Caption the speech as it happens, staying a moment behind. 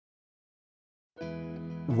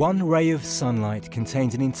One ray of sunlight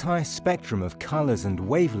contains an entire spectrum of colours and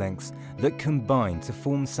wavelengths that combine to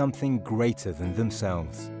form something greater than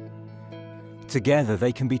themselves. Together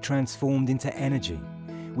they can be transformed into energy,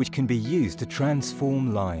 which can be used to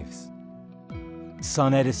transform lives.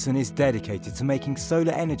 SunEdison is dedicated to making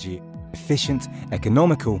solar energy efficient,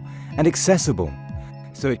 economical and accessible,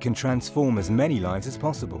 so it can transform as many lives as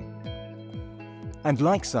possible. And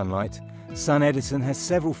like sunlight, SunEdison has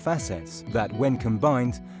several facets that, when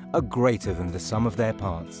combined, are greater than the sum of their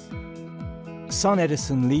parts.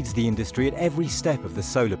 SunEdison leads the industry at every step of the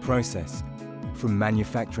solar process, from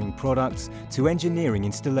manufacturing products to engineering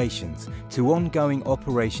installations to ongoing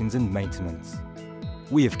operations and maintenance.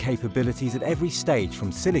 We have capabilities at every stage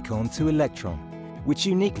from silicon to electron, which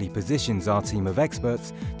uniquely positions our team of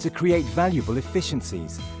experts to create valuable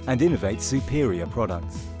efficiencies and innovate superior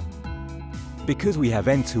products. Because we have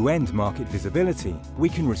end-to-end market visibility, we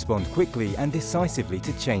can respond quickly and decisively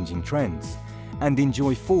to changing trends and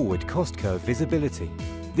enjoy forward cost curve visibility.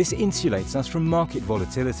 This insulates us from market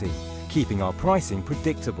volatility, keeping our pricing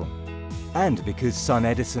predictable. And because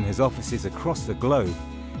SunEdison has offices across the globe,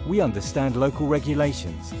 we understand local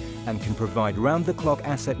regulations and can provide round-the-clock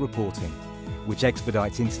asset reporting, which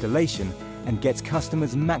expedites installation and gets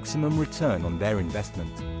customers maximum return on their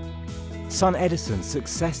investment. SunEdison's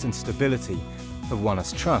success and stability have won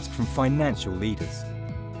us trust from financial leaders.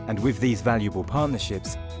 And with these valuable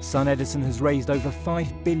partnerships, SunEdison has raised over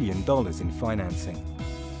 $5 billion in financing.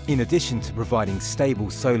 In addition to providing stable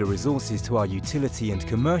solar resources to our utility and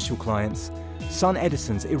commercial clients,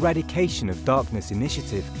 SunEdison's Eradication of Darkness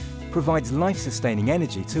initiative provides life-sustaining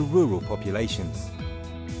energy to rural populations.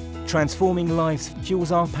 Transforming lives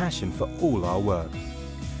fuels our passion for all our work,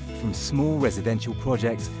 from small residential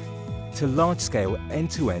projects to large-scale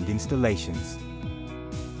end-to-end installations.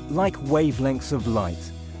 Like wavelengths of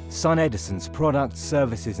light, SunEdison's products,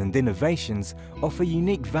 services and innovations offer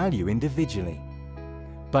unique value individually.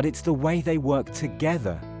 But it's the way they work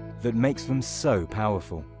together that makes them so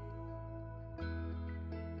powerful.